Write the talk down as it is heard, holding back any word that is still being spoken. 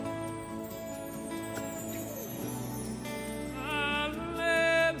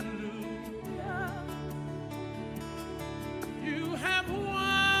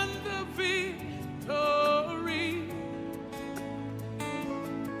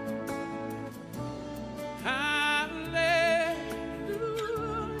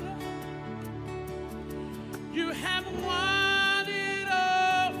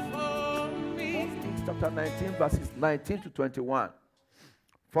19, verses 19 to 21.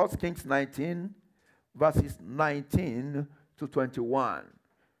 1 Kings 19, verses 19 to 21.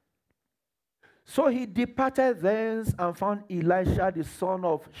 So he departed thence and found Elisha the son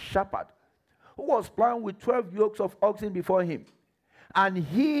of Shaphat, who was plowing with 12 yokes of oxen before him, and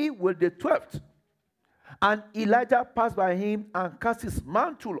he with the 12th. And Elijah passed by him and cast his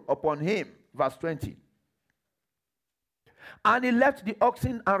mantle upon him. Verse 20. And he left the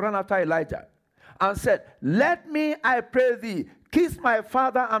oxen and ran after Elijah and said, let me, I pray thee, kiss my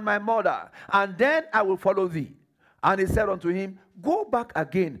father and my mother, and then I will follow thee. And he said unto him, go back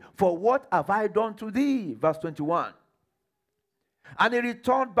again, for what have I done to thee? Verse 21. And he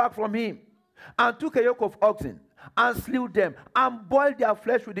returned back from him and took a yoke of oxen and slew them and boiled their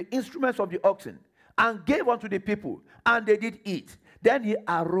flesh with the instruments of the oxen and gave unto the people, and they did eat. Then he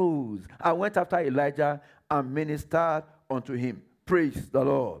arose and went after Elijah and ministered unto him. Praise the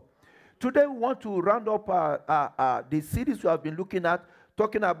Lord. Today we want to round up the series we have been looking at,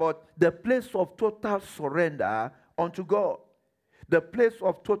 talking about the place of total surrender unto God. The place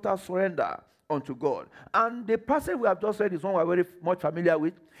of total surrender unto God. And the passage we have just read is one we are very much familiar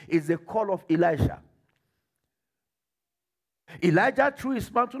with, is the call of Elisha. Elijah threw his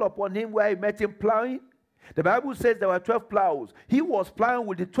mantle upon him where he met him plowing. The Bible says there were 12 plows. He was plowing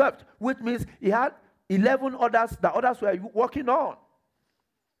with the 12th, which means he had 11 others, the others were working on.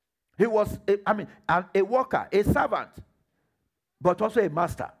 He was, a worker, a servant, but also a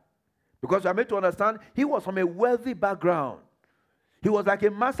master. Because you are made to understand, he was from a wealthy background. He was like a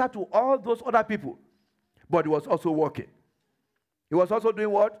master to all those other people, but he was also working. He was also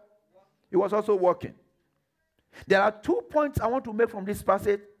doing what? He was also working. There are 2 points I want to make from this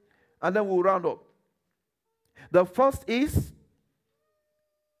passage, and then we'll round up. The first is,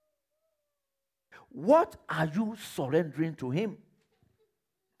 what are you surrendering to him?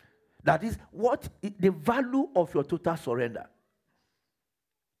 That is, what is the value of your total surrender?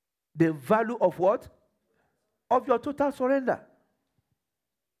 The value of what? Of your total surrender.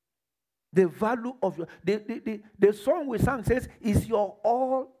 The value of your... The song we sang says, is your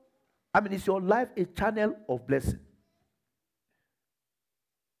all... is your life a channel of blessing?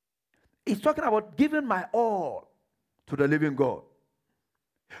 It's talking about giving my all to the living God.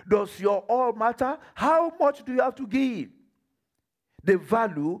 Does your all matter? How much do you have to give? The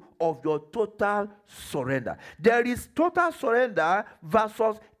value of your total surrender. There is total surrender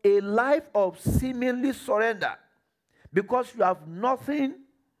versus a life of seemingly surrender. Because you have nothing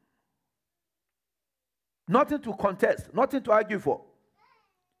to contest, nothing to argue for.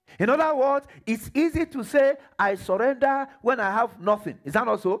 In other words, it's easy to say, I surrender when I have nothing. Is that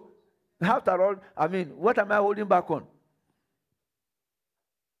not so? After all, what am I holding back on?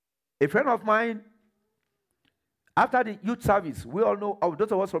 A friend of mine, after the youth service, we all know,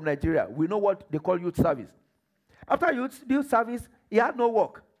 those of us from Nigeria, we know what they call youth service. After youth service, he had no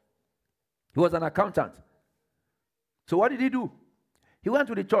work. He was an accountant. So what did he do? He went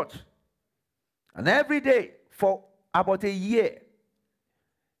to the church. And every day, for about a year,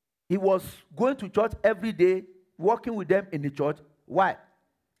 he was going to church every day, working with them in the church. Why?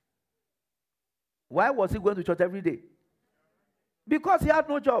 Why was he going to church every day? Because he had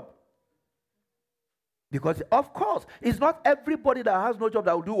no job. Because, of course, it's not everybody that has no job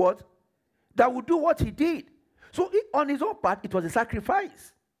that will do what? That will do what he did. So on his own part, it was a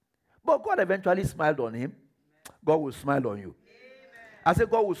sacrifice. But God eventually smiled on him. God will smile on you. Amen. I said,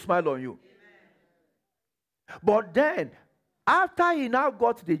 God will smile on you. Amen. But then, after he now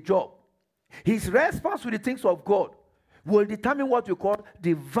got the job, his response to the things of God will determine what we call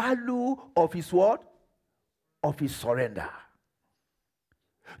the value of his what? Of his surrender.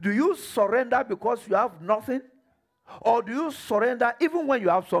 Do you surrender because you have nothing? Or do you surrender even when you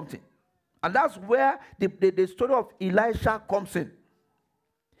have something? And that's where the story of Elisha comes in.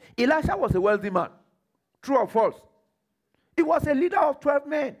 Elisha was a wealthy man. True or false? He was a leader of 12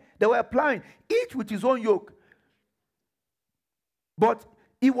 men. They were plowing, each with his own yoke. But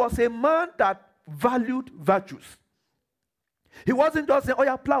he was a man that valued virtues. He wasn't just saying, oh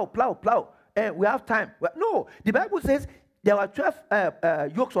yeah, plow. We have time. Well, no, the Bible says there were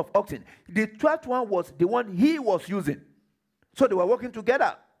 12 yokes of oxen. The 12th one was the one he was using. So they were working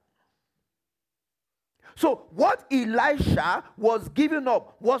together. So what Elisha was giving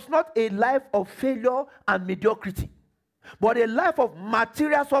up was not a life of failure and mediocrity, but a life of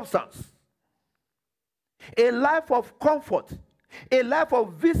material substance, a life of comfort, a life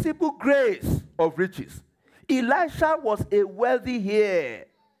of visible grace of riches. Elisha was a wealthy heir.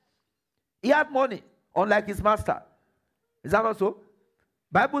 He had money, unlike his master. Is that not so?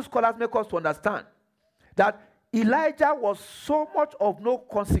 Bible scholars make us to understand that Elijah was so much of no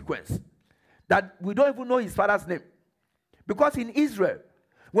consequence that we don't even know his father's name. Because in Israel,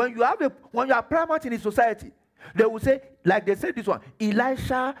 when you are paramount in a society, they will say, like they said this one,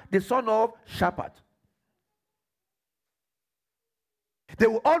 Elisha, the son of Shaphat. They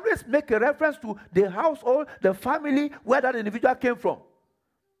will always make a reference to the household, the family, where that individual came from.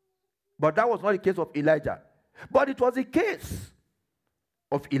 But that was not the case of Elijah. But it was the case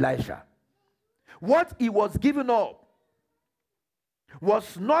of Elisha. What he was giving up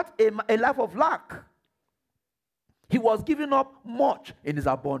was not a life of lack. He was giving up much in his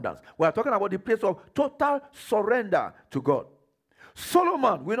abundance. We are talking about the place of total surrender to God.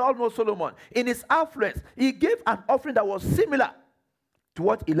 Solomon, we all know Solomon. In his affluence, he gave an offering that was similar to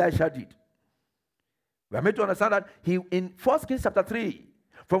what Elisha did. We are made to understand that in 1 Kings chapter 3,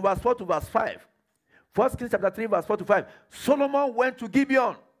 from verse 4 to verse 5, 1 Kings chapter 3, verse 4 to 5, Solomon went to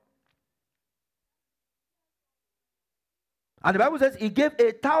Gibeon. And the Bible says he gave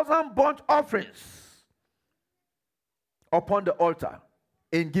 1,000 burnt offerings upon the altar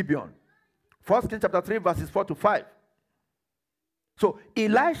in Gibeon. 1 Kings chapter 3, verses 4 to 5. So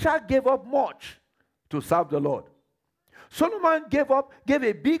Elisha gave up much to serve the Lord. Solomon gave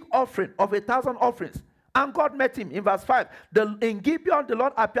a big offering of 1,000 offerings. And God met him in verse 5. In Gibeon, the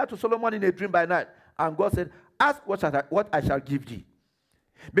Lord appeared to Solomon in a dream by night. And God said, ask what I shall give thee.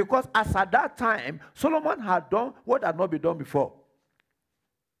 Because as at that time, Solomon had done what had not been done before.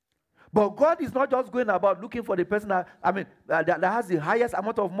 But God is not just going about looking for the person that has the highest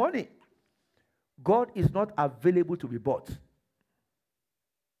amount of money. God is not available to be bought.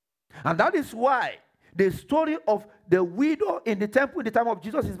 And that is why the story of the widow in the temple in the time of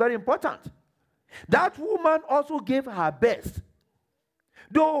Jesus is very important. That woman also gave her best,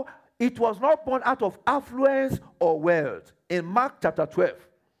 though it was not born out of affluence or wealth. In Mark chapter 12,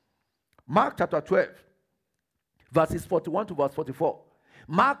 verses 41 to verse 44.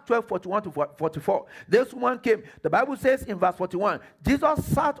 Mark 12, 41 to 44. This woman came. The Bible says in verse 41, Jesus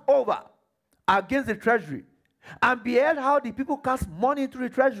sat over against the treasury and beheld how the people cast money into the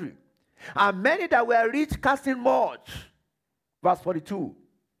treasury. And many that were rich casting much. Verse 42.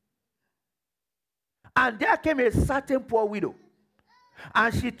 And there came a certain poor widow,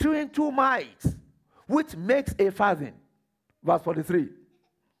 and she threw in 2 mites, which makes a farthing. Verse 43.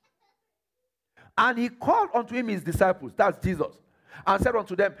 And he called unto him his disciples, that's Jesus, and said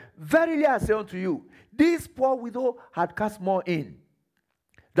unto them, verily I say unto you, this poor widow had cast more in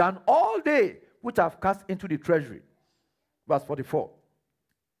than all they which have cast into the treasury. Verse 44.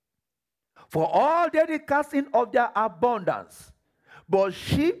 For all they did cast in of their abundance, but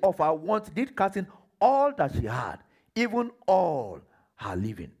she of her want did cast in all that she had, even all her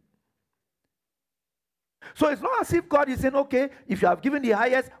living. So it's not as if God is saying, okay, if you have given the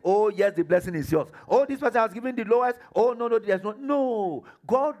highest, oh yes, the blessing is yours. Oh, this person has given the lowest. Oh, no, there's no. No,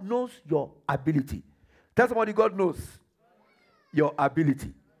 God knows your ability. Tell somebody, God knows your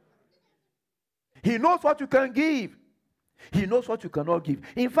ability. He knows what you can give. He knows what you cannot give.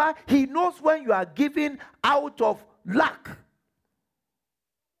 In fact, he knows when you are giving out of lack.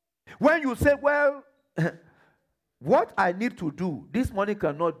 When you say, well, what I need to do, this money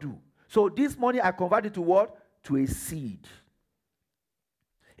cannot do. So this money I convert it to what? To a seed.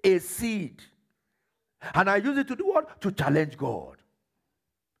 A seed. And I use it to do what? To challenge God.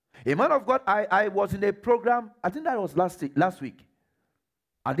 A man of God, I was in a program, I think that was last week.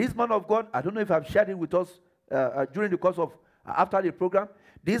 And this man of God, I don't know if I've shared it with us during the course of, after the program.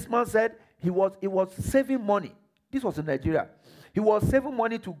 This man said he was saving money. This was in Nigeria. He was saving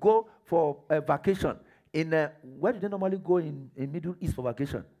money to go for a vacation. Where do they normally go in Middle East for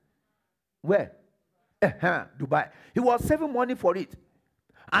vacation? Where? Dubai. He was saving money for it.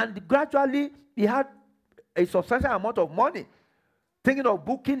 And gradually, he had a substantial amount of money, thinking of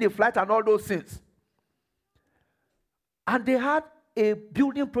booking the flight and all those things. And they had a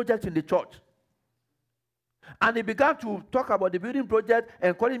building project in the church. And he began to talk about the building project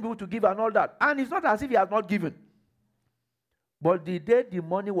and calling people to give and all that. And it's not as if he has not given. But the day the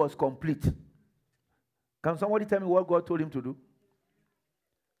money was complete, can somebody tell me what God told him to do?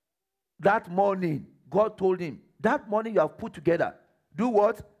 That morning, God told him, that money you have put together, do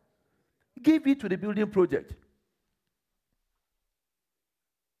what? Give it to the building project.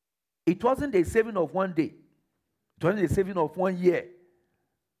 It wasn't a saving of one day. It wasn't a saving of 1 year.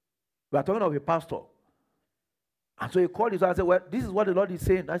 We are talking of a pastor. And so he called his son and said, well, this is what the Lord is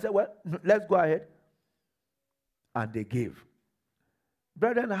saying. I said, well, let's go ahead. And they gave.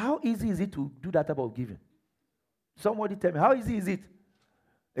 Brethren, how easy is it to do that type of giving? Somebody tell me, how easy is it?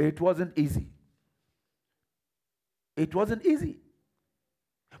 It wasn't easy. It wasn't easy.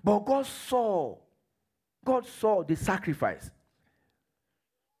 But God saw the sacrifice.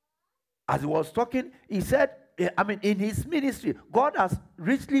 As he was talking, he said, in his ministry, God has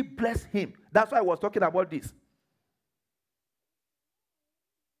richly blessed him. That's why I was talking about this.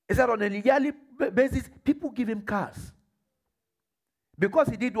 He said on a yearly basis, people give him cars. Because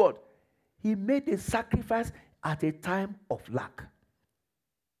he did what? He made a sacrifice at a time of lack.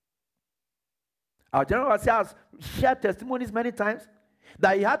 Our general overseer has shared testimonies many times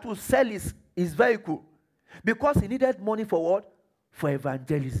that he had to sell his vehicle because he needed money for what? For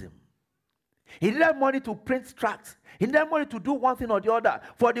evangelism. He needed money to print tracts. He needed money to do one thing or the other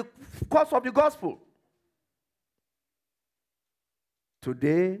for the cause of the gospel.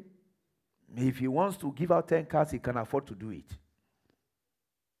 Today, if he wants to give out 10 cars, he can afford to do it.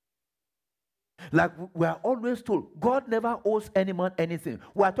 Like we are always told, God never owes any man anything.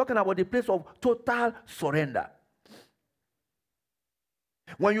 We are talking about the place of total surrender.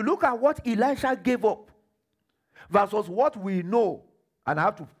 When you look at what Elisha gave up versus what we know, and I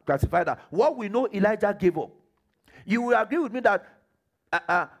have to classify that, what we know Elijah gave up, you will agree with me that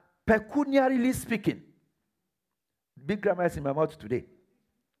pecuniarily speaking, big grammar is in my mouth today,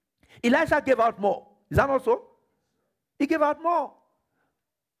 Elisha gave out more. Is that not so? He gave out more.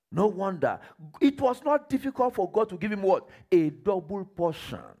 No wonder. It was not difficult for God to give him what? A double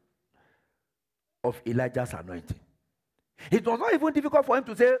portion of Elijah's anointing. It was not even difficult for him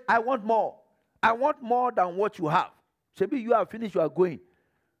to say, I want more. I want more than what you have. Maybe you have finished, you are going.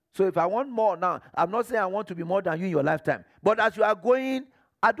 So if I want more now, I'm not saying I want to be more than you in your lifetime. But as you are going,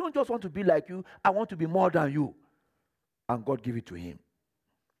 I don't just want to be like you. I want to be more than you. And God gave it to him.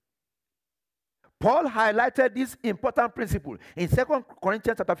 Paul highlighted this important principle in 2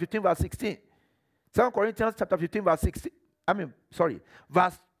 Corinthians chapter 15, verse 16. 2 Corinthians chapter 15, verse 16.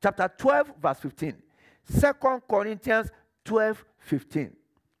 Chapter 12, verse 15. 2 Corinthians 12, 15.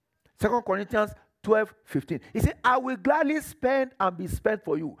 2 Corinthians 12, 15. He said, I will gladly spend and be spent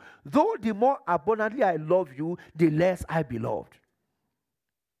for you. Though the more abundantly I love you, the less I be loved.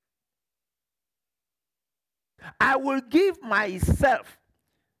 I will give myself.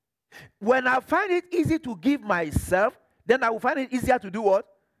 When I find it easy to give myself, then I will find it easier to do what?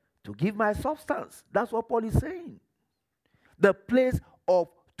 To give my substance. That's what Paul is saying. The place of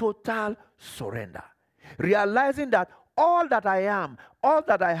total surrender. Realizing that all that I am, all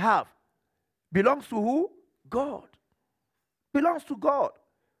that I have, belongs to who? God. Belongs to God.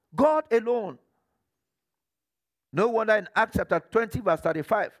 God alone. No wonder in Acts chapter 20, verse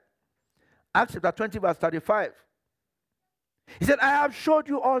 35. Acts chapter 20, verse 35. He said, I have showed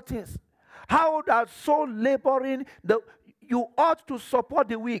you all things. How that so laboring, you ought to support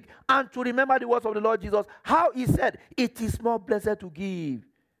the weak and to remember the words of the Lord Jesus. How he said, it is more blessed to give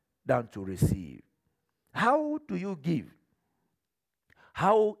than to receive. How do you give?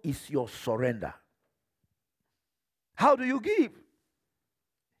 How is your surrender? How do you give?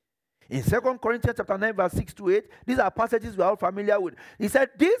 In 2 Corinthians chapter 9, verse 6 to 8, these are passages we are all familiar with. He said,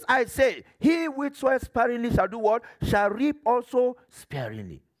 this I say, he which soweth sparingly shall do what? Shall reap also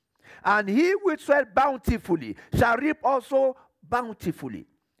sparingly. And he which soweth bountifully shall reap also bountifully.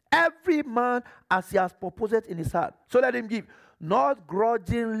 Every man as he has purposed in his heart. So let him give. Not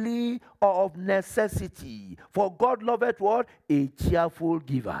grudgingly or of necessity. For God loveth what? A cheerful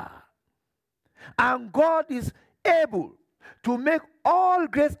giver. And God is able to make all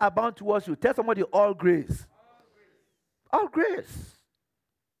grace abound towards you. Tell somebody, all grace. All grace.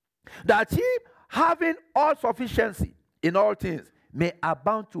 That he, having all sufficiency in all things, may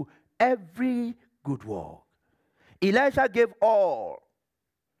abound to every good work. Elisha gave all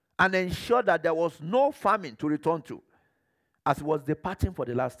and ensured that there was no famine to return to as he was departing for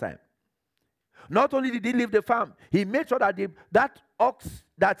the last time. Not only did he leave the farm, he made sure that that ox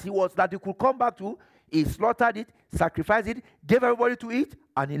that he could come back to, he slaughtered it, sacrificed it, gave everybody to eat,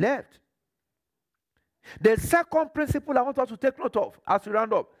 and he left. The second principle I want us to take note of as we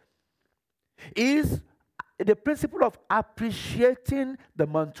round up is the principle of appreciating the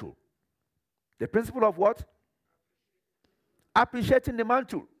mantle. The principle of what? Appreciating the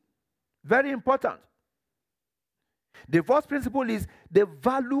mantle. Very important. The first principle is the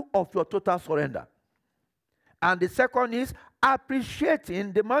value of your total surrender. And the second is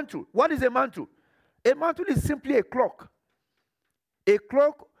appreciating the mantle. What is a mantle? A mantle is simply a cloak. A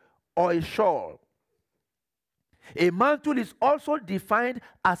cloak or a shawl. A mantle is also defined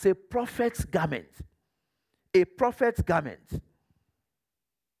as a prophet's garment. A prophet's garment.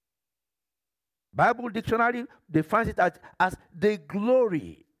 Bible dictionary defines it as the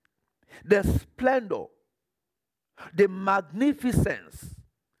glory, the splendor, the magnificence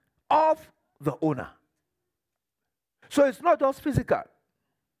of the owner. So it's not just physical.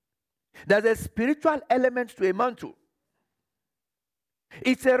 There's a spiritual element to a mantle.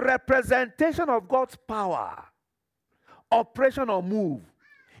 It's a representation of God's power, operation or move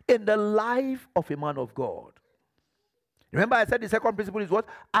in the life of a man of God. Remember I said the second principle is what?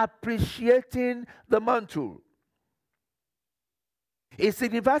 Appreciating the mantle. It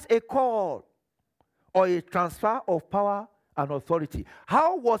signifies a call or a transfer of power and authority.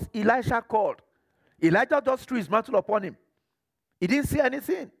 How was Elisha called? Elijah just threw his mantle upon him. He didn't see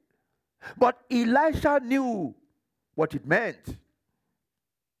anything. But Elisha knew what it meant.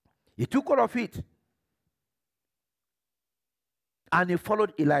 He took hold of it. And he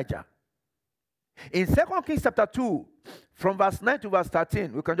followed Elijah. In 2 Kings chapter 2, from verse 9 to verse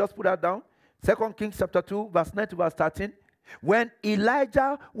 13, we can just put that down. 2 Kings chapter 2, verse 9 to verse 13. When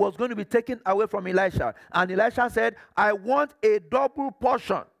Elijah was going to be taken away from Elisha, and Elisha said, I want a double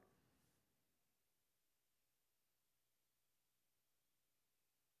portion.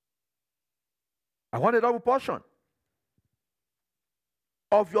 I want a double portion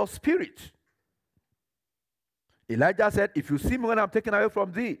of your spirit. Elijah said, if you see me when I'm taken away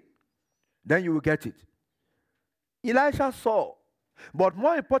from thee, then you will get it. Elisha saw. But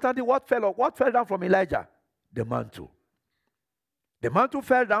more importantly, what fell down from Elijah? The mantle. The mantle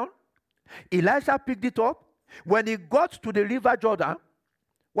fell down. Elisha picked it up. When he got to the river Jordan,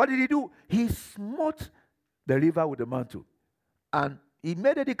 what did he do? He smote the river with the mantle. And he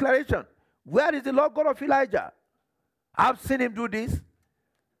made a declaration. Where is the Lord God of Elijah? I've seen him do this.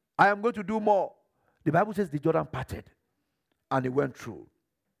 I am going to do more. The Bible says the Jordan parted. And he went through.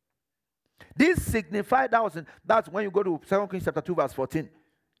 This signified, that's when you go to 2 Kings chapter 2 verse 14.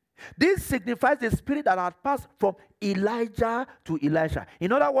 This signifies the spirit that had passed from Elijah to Elisha.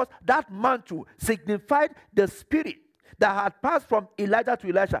 In other words, that mantle signified the spirit that had passed from Elijah to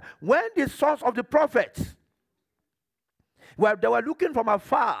Elisha. When the sons of the prophets, they were looking from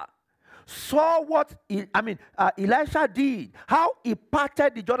afar, saw what Elisha did, how he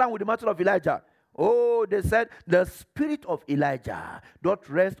parted the Jordan with the mantle of Elijah. Oh, they said, the spirit of Elijah doth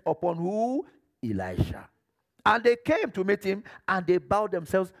rest upon who? Elisha. And they came to meet him, and they bowed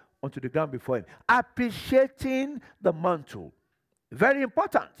themselves onto the ground before him, appreciating the mantle. Very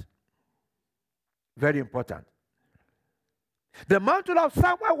important. Very important. The mantle of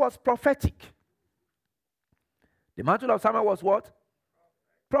Samuel was prophetic. The mantle of Samuel was what?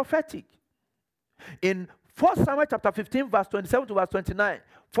 Prophetic. In 1 Samuel chapter 15, verse 27 to verse 29,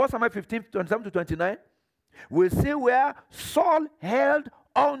 1 Samuel 15, 27 to 29, we see where Saul held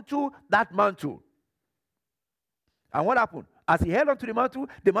onto that mantle. And what happened? As he held onto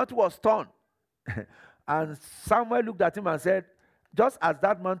the mantle was torn. And Samuel looked at him and said, just as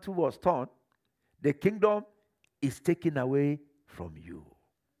that mantle was torn, the kingdom is taken away from you.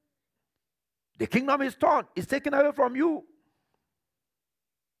 The kingdom is torn, it's taken away from you.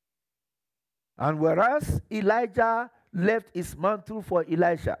 And whereas Elijah left his mantle for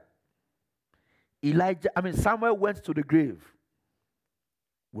Elisha, Samuel went to the grave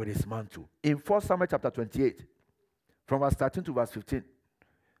with his mantle. In 1 Samuel chapter 28, from verse 13 to verse 15,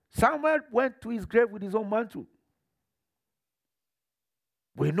 Samuel went to his grave with his own mantle.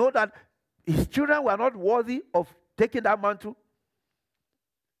 We know that his children were not worthy of taking that mantle.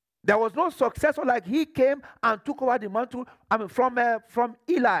 There was no successor like he came and took over the mantle from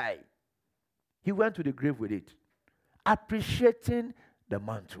Eli. He went to the grave with it, appreciating the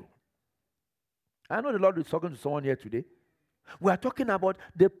mantle. I know the Lord is talking to someone here today. We are talking about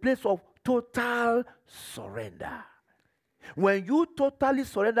the place of total surrender. When you totally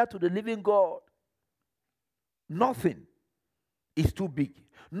surrender to the living God, nothing is too big.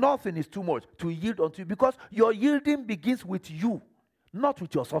 Nothing is too much to yield unto you, because your yielding begins with you, not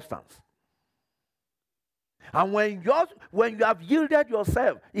with your substance. And when you have yielded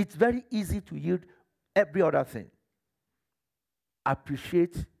yourself, it's very easy to yield every other thing.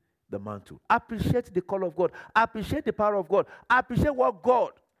 Appreciate the mantle. Appreciate the call of God. Appreciate the power of God. Appreciate what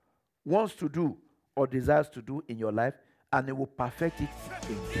God wants to do or desires to do in your life, and He will perfect it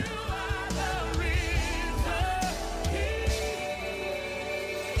in you.